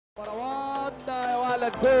مروان يا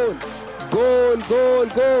ولد، جول جول جول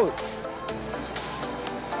جول،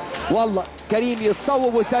 والله كريم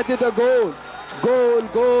يتصوب ويسدد، جول جول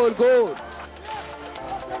جول جول.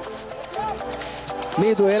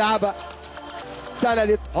 ميدو يلعبها،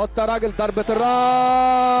 سندت، حط راجل، ضربة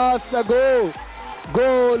الراس، جول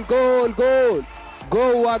جول جول جول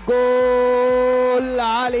جوه جول.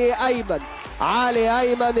 علي ايمن، علي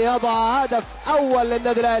ايمن يضع هدف اول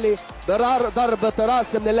للنادي الاهلي، ضربة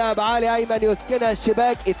راس من اللاعب علي ايمن يسكنها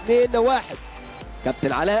الشباك 2-1.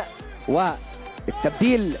 كابتن علاء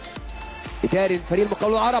والتبديل اداري الفريق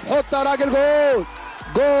المقاولون العرب، حط يا راجل، جول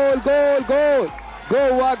جول جول جول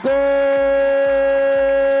جوه جول.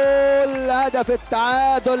 هدف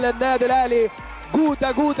التعادل للنادي الاهلي،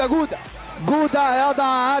 جوده جوده جوده جوده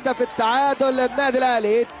يضع هدف التعادل للنادي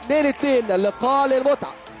الاهلي 2-2. اللقاء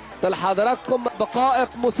للمتعه لحضراتكم، دقائق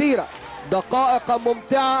مثيره، دقائق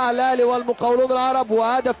ممتعه، الاهلي والمقاولون العرب.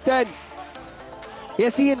 وهدف ثاني،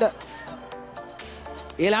 ياسين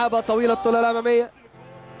يلعبها طويله الطوله الاماميه،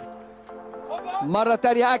 مرة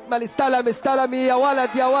تانية أكمل، استلم يا ولد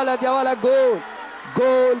يا ولد يا ولد، جول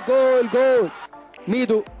جول جول جول.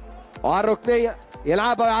 ميدو وعلى الركنية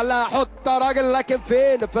يلعبها ويعلقها، حط راجل، لكن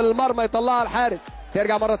فين؟ في المرمى، يطلعها الحارس،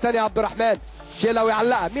 ترجع مرة تانية عبد الرحمن، شيلها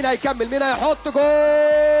ويعلقها، مين هيكمل؟ مين هيحط؟ جول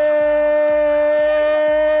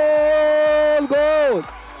جول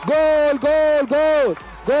جول جول جول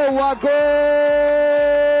جوه جول.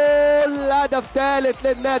 هدف ثالث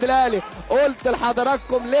للنادي الاهلي. قلت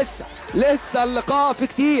لحضراتكم لسه اللقاء في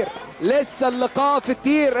كتير، لسه اللقاء في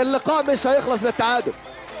كتير، اللقاء مش هيخلص بالتعادل،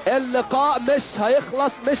 اللقاء مش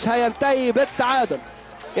هيخلص، مش هينتهي بالتعادل.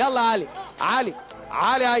 يلا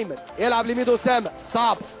علي ايمن يلعب لميدو اسامه،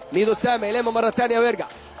 صعب، ميدو اسامه يلم مره ثانيه ويرجع،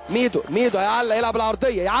 ميدو هيعلق، يلعب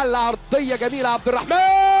العرضيه، يعلق عرضيه جميله، عبد الرحمن،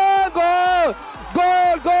 جول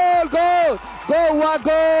جول جول جول جوه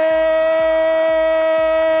جول.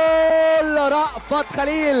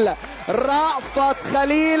 رأفت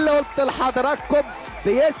خليل قلت لحضراتكم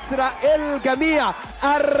بيسرق الجميع.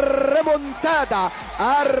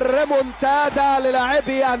 الريمونتادا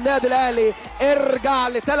للاعبي النادي الاهلي، ارجع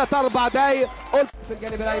لثلاث 4 دقايق. قلت في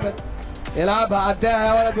الجانب الايمن يلعبها، عداها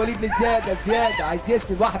يا ولد وليد لزياده، زياده عايز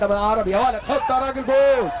يسند واحده من العربي، يا ولد حط يا راجل،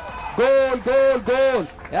 جول جول جول جول.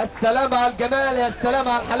 يا سلام على الجمال، يا سلام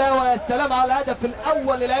على الحلاوه، يا سلام على الهدف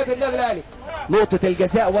الاول للاعب النادي الاهلي. نقطه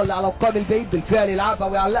الجزاء ولا على القام البعيد، بالفعل يلعبها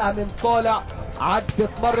ويعلقها من طالع، عدت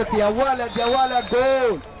مرت، يا ولد يا ولد،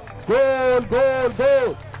 جول جول جول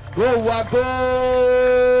جول جوه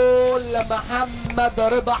جول. محمد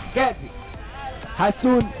رضا حجازي،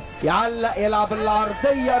 حسون يعلق، يلعب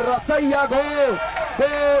العرضيه الراسيه، جول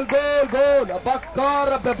جول جول جول.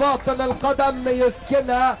 بكار بباطن القدم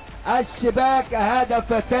يسكنها الشباك،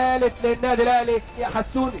 هدف ثالث للنادي الاهلي. يا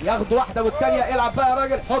حسون ياخد واحده والثانيه، يلعب بقى يا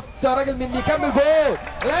راجل، حط يا راجل، من يكمل، جول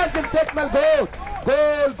لازم تكمل، جول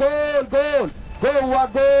جول جول جول جوه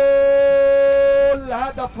جول.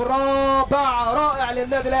 هدف رائع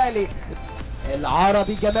للنادي الاهلي.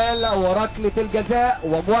 العربي جمال وركله الجزاء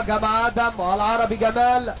ومواجهه مع ادم، والعربي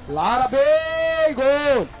جمال، العربي،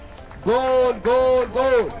 جول جول جول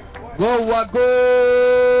جول جوه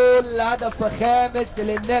جول. هدف خامس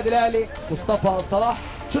للنادي الاهلي. مصطفى صلاح،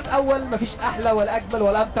 شوط اول مفيش احلى ولا اجمل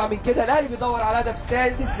ولا امتع من كده، الاهلي بيدور على الهدف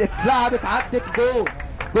السادس، اتلعبت، عدت، جول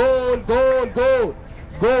جول جول جول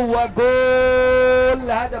جوه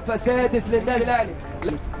جول. هدف سادس للنادي الاهلي.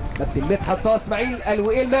 كابتن مدحت طه اسماعيل قال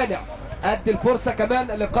وايه المانع؟ قد الفرصه كمان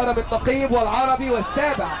لكرم النقيب والعربي،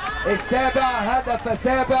 والسابع هدف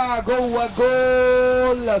سابع جوه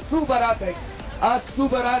جول. سوبر هاتريك،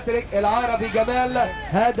 السوبر هاتريك، العربي جمال،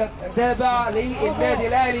 هدف سابع للنادي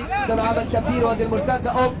الاهلي. ده عمل تبديل، وادي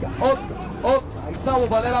المرتده، اوكا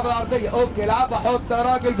هيصوب ولا يلعب العرضيه، اوكا يلعبها، حط يا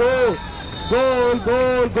راجل، جول جول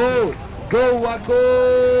جول جول جوه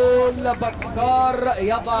جول. بكار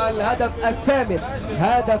يضع الهدف الثامن،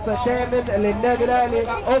 هدف ثامن للنادي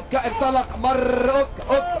الاهلي. اوكا انطلق، مر،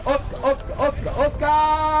 اوكا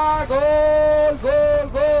جول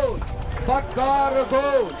جول جول. بكار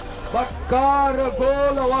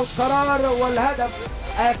جول، والقرار والهدف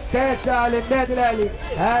التاسع للنادي الاهلي،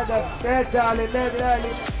 هدف تاسع للنادي الاهلي.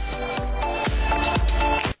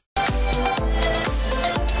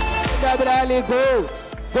 النادي الاهلي، جول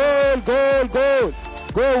جول جول جول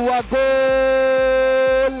جوه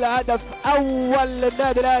جول. هدف اول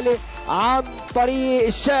للنادي الاهلي عن طريق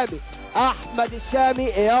الشامي، احمد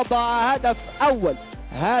الشامي يضع هدف اول.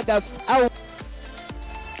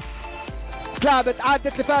 اتلعبت،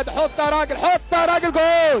 عدت لفهد، حط يا راجل،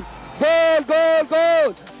 جول جول جول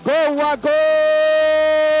جول جوه جول.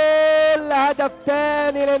 هدف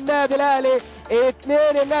ثاني للنادي الاهلي،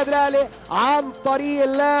 2 النادي الاهلي عن طريق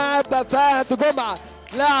اللاعب فهد جمعه.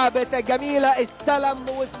 لعبة جميلة، استلم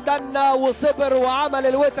واستنى وصبر وعمل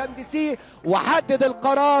الويت اند سي وحدد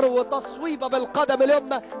القرار وتصويبه بالقدم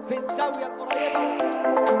اليمنى في الزاوية القريبة.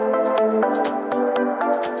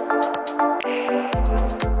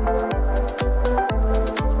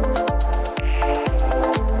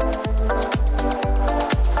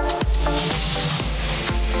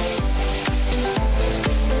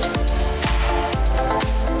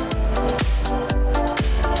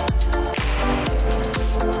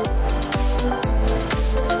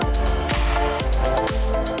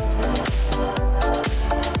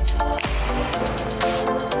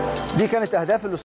 دي كانت اهداف